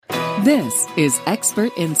This is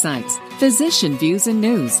Expert Insights, Physician Views and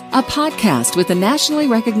News, a podcast with the nationally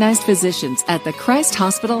recognized physicians at the Christ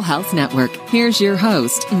Hospital Health Network. Here's your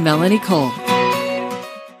host, Melanie Cole.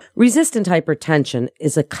 Resistant hypertension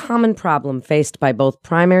is a common problem faced by both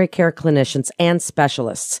primary care clinicians and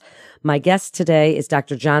specialists. My guest today is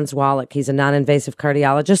Dr. John Zwolak. He's a non-invasive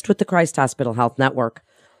cardiologist with the Christ Hospital Health Network.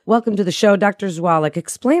 Welcome to the show, Dr. Zwolak.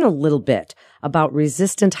 Explain a little bit about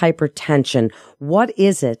resistant hypertension. What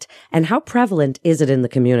is it, and how prevalent is it in the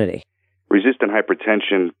community? Resistant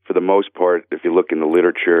hypertension, for the most part, if you look in the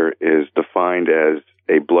literature, is defined as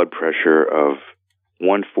a blood pressure of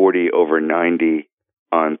 140/90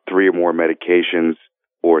 on 3 or more medications,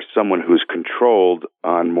 or someone who's controlled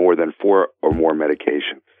on more than 4 or more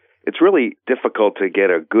medications. It's really difficult to get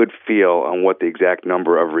a good feel on what the exact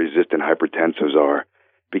number of resistant hypertensives are,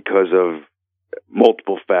 because of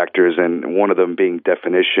multiple factors, and one of them being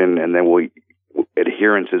definition, and then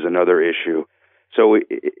adherence is another issue. So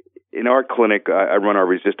in our clinic, I run our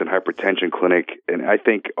resistant hypertension clinic, and I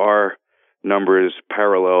think our numbers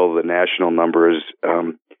parallel the national numbers.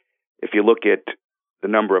 If you look at the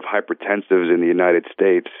number of hypertensives in the United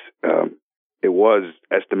States, it was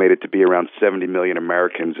estimated to be around 70 million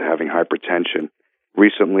Americans having hypertension.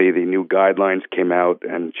 Recently, the new guidelines came out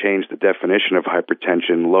and changed the definition of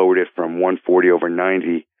hypertension, lowered it from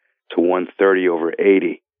 140/90 to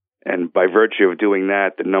 130/80. And by virtue of doing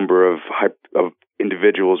that, the number of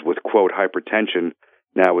individuals with, quote, hypertension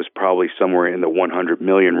now is probably somewhere in the 100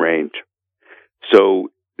 million range.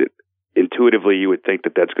 So intuitively, you would think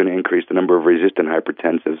that that's going to increase the number of resistant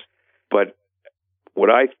hypertensives. But what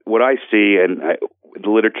I see, and the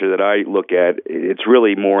literature that I look at, it's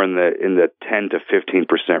really more in the 10 to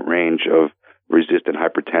 15% range of resistant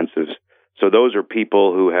hypertensives. So those are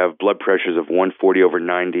people who have blood pressures of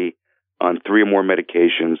 140/90 on 3 or more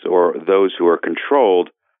medications, or those who are controlled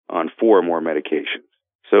on 4 or more medications.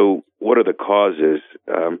 So what are the causes?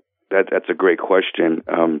 That's a great question.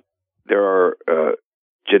 There are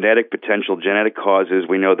potential genetic causes.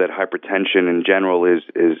 We know that hypertension in general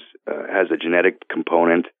has a genetic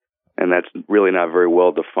component, and that's really not very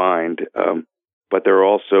well defined. But there are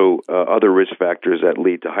also other risk factors that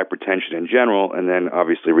lead to hypertension in general, and then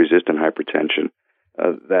obviously resistant hypertension.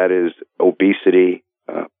 That is obesity,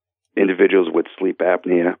 individuals with sleep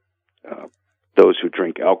apnea, those who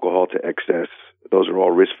drink alcohol to excess. Those are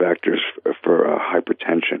all risk factors for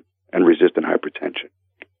hypertension and resistant hypertension.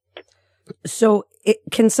 So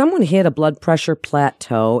can someone hit a blood pressure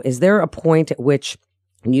plateau? Is there a point at which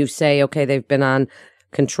you say, okay, they've been on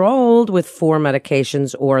controlled with 4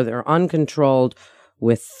 medications, or they're uncontrolled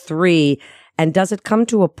with 3? And does it come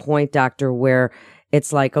to a point, doctor, where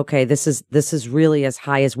it's like, okay, this is really as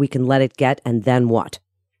high as we can let it get, and then what?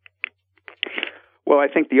 Well, I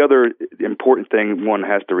think the other important thing one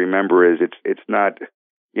has to remember is it's not,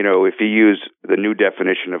 if you use the new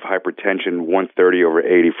definition of hypertension,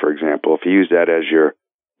 130/80, for example, if you use that as your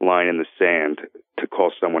line in the sand to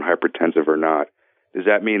call someone hypertensive or not, does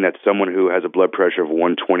that mean that someone who has a blood pressure of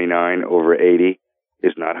 129/80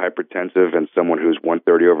 is not hypertensive, and someone who's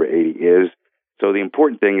 130/80 is? So the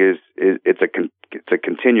important thing is it's a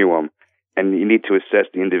continuum, and you need to assess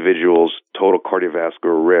the individual's total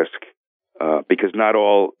cardiovascular risk, because not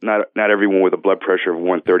everyone with a blood pressure of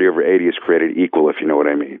 130/80 is created equal, if you know what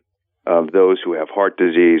I mean. Those who have heart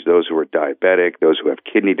disease, those who are diabetic, those who have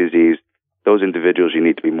kidney disease, those individuals you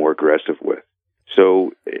need to be more aggressive with.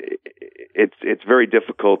 So it's very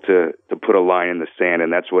difficult to put a line in the sand,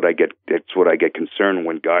 and that's what I get concerned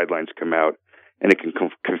when guidelines come out, and it can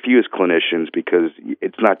confuse clinicians because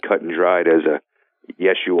it's not cut and dried as a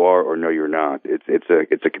yes you are or no you're not.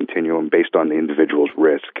 It's a continuum based on the individual's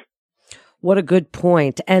risk. What a good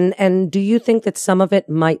point. And do you think that some of it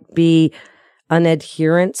might be an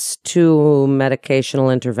adherence to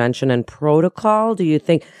medicational intervention and protocol? Do you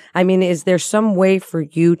think, is there some way for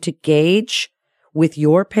you to gauge with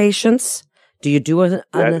your patients? Do you do an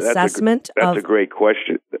assessment? That's a great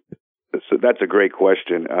question. So that's a great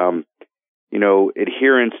question.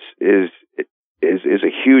 Adherence is a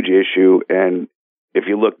huge issue, and if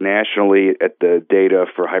you look nationally at the data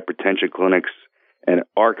for hypertension clinics, and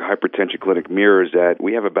our hypertension clinic mirrors that,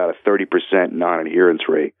 we have about a 30% non-adherence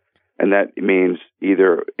rate, and that means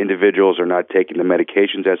either individuals are not taking the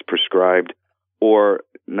medications as prescribed, or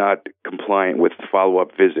not compliant with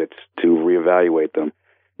follow-up visits to reevaluate them.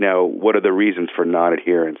 Now, what are the reasons for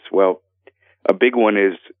non-adherence? Well, a big one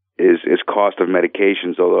is cost of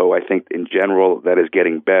medications, although I think in general that is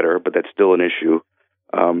getting better, but that's still an issue.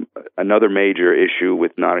 Another major issue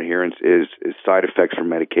with non-adherence is side effects from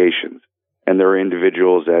medications. And there are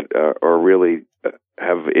individuals that are really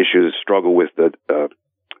have issues, struggle with the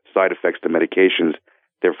side effects to medications,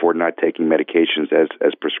 therefore not taking medications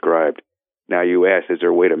as prescribed. Now you ask, is there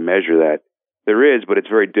a way to measure that? There is, but it's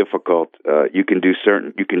very difficult. You can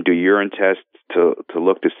do urine tests to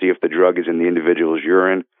look to see if the drug is in the individual's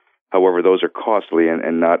urine. However, those are costly,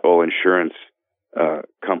 and not all insurance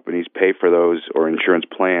companies pay for those, or insurance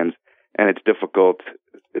plans, and it's difficult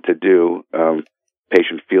to do.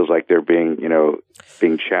 Patient feels like they're being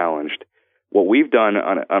challenged. What we've done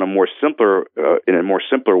in a more simpler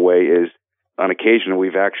way is, on occasion,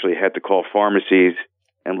 we've actually had to call pharmacies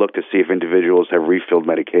and look to see if individuals have refilled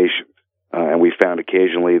medications. And we found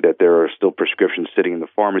occasionally that there are still prescriptions sitting in the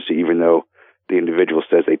pharmacy, even though the individual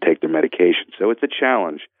says they take their medication. So it's a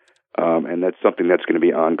challenge, and that's something that's going to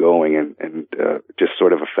be ongoing and just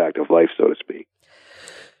sort of a fact of life, so to speak.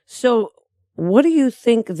 So what do you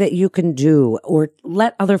think that you can do or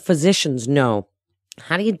let other physicians know?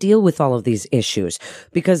 How do you deal with all of these issues?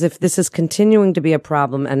 Because if this is continuing to be a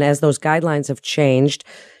problem, and as those guidelines have changed,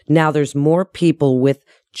 now there's more people with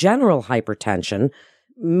general hypertension,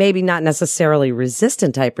 maybe not necessarily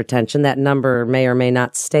resistant hypertension. That number may or may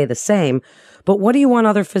not stay the same. But what do you want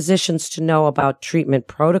other physicians to know about treatment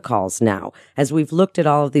protocols now? As we've looked at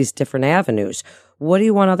all of these different avenues, what do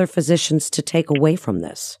you want other physicians to take away from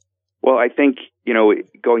this? Well, I think,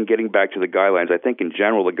 getting back to the guidelines, I think in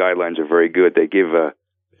general the guidelines are very good. They give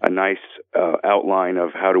a nice outline of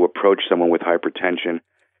how to approach someone with hypertension.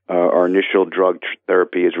 Our initial drug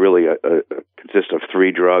therapy is really consists of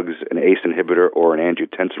 3 drugs: an ACE inhibitor or an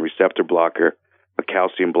angiotensin receptor blocker, a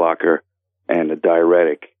calcium blocker, and a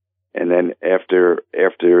diuretic. And then after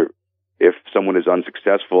if someone is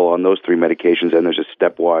unsuccessful on those 3 medications, then there's a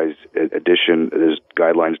stepwise addition. There's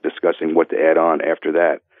guidelines discussing what to add on after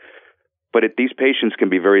that. But these patients can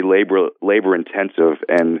be very labor intensive,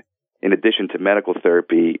 and in addition to medical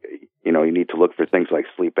therapy, you need to look for things like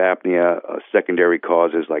sleep apnea, secondary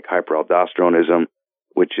causes like hyperaldosteronism,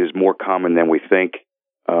 which is more common than we think.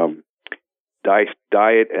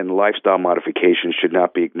 Diet and lifestyle modifications should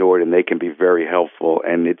not be ignored, and they can be very helpful.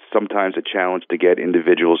 And it's sometimes a challenge to get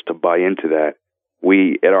individuals to buy into that.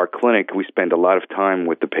 At our clinic, we spend a lot of time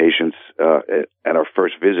with the patients at our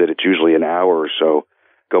first visit. It's usually an hour or so,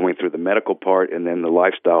 going through the medical part and then the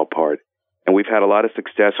lifestyle part. And we've had a lot of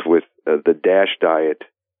success with the DASH diet,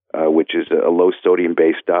 which is a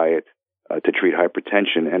low-sodium-based diet to treat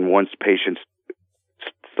hypertension. And once patients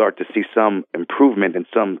start to see some improvement and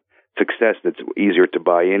some success, that's easier to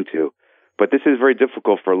buy into. But this is very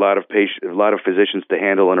difficult for a lot of physicians to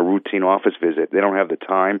handle in a routine office visit. They don't have the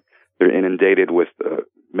time. They're inundated with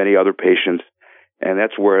many other patients. And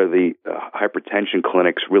that's where the hypertension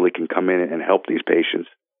clinics really can come in and help these patients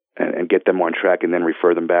and get them on track, and then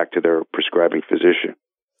refer them back to their prescribing physician.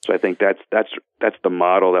 So I think that's the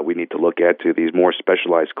model that we need to look at, to these more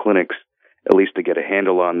specialized clinics, at least to get a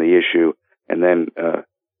handle on the issue, and then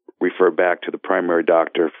refer back to the primary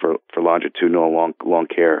doctor for longitudinal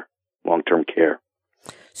long-term care.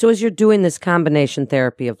 So as you're doing this combination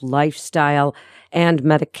therapy of lifestyle and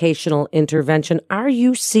medicational intervention, are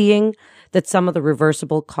you seeing that some of the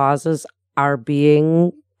reversible causes are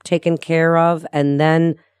being taken care of, and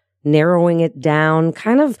then narrowing it down?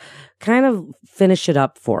 Kind of finish it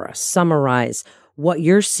up for us. Summarize what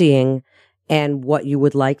you're seeing and what you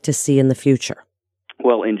would like to see in the future.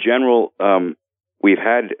 Well, in general, we've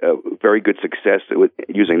had very good success with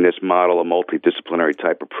using this model, a multidisciplinary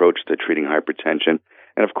type approach to treating hypertension.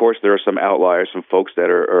 And of course, there are some outliers, some folks that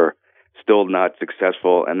are still not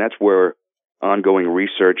successful, and that's where ongoing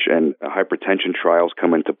research and hypertension trials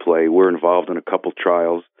come into play. We're involved in a couple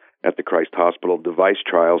trials at the Christ Hospital, device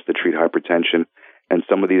trials to treat hypertension, and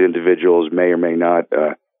some of these individuals may or may not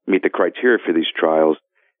meet the criteria for these trials.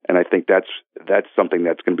 And I think that's something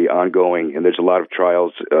that's going to be ongoing. And there's a lot of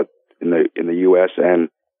trials in the U.S. and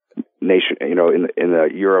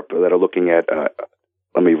in Europe that are looking at.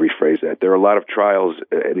 Let me rephrase that. There are a lot of trials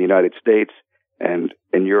in the United States and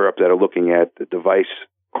in Europe that are looking at the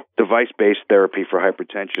device-based therapy for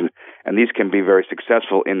hypertension, and these can be very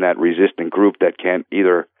successful in that resistant group that can't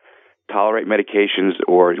either tolerate medications,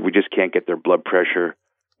 or we just can't get their blood pressure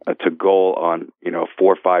to goal on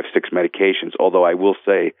 4, 5, 6 medications. Although I will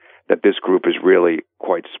say that this group is really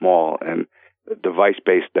quite small, and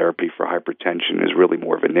device-based therapy for hypertension is really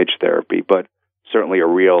more of a niche therapy, but certainly a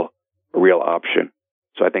real option.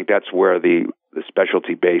 So I think that's where the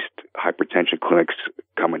specialty-based hypertension clinics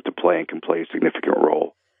come into play and can play a significant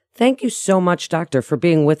role. Thank you so much, Doctor, for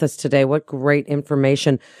being with us today. What great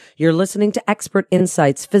information. You're listening to Expert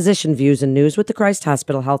Insights, Physician Views and News with the Christ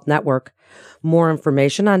Hospital Health Network. More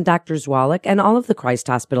information on Dr. Zwolak and all of the Christ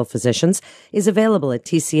Hospital physicians is available at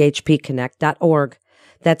tchpconnect.org.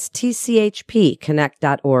 That's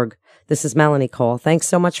tchpconnect.org. This is Melanie Cole. Thanks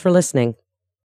so much for listening.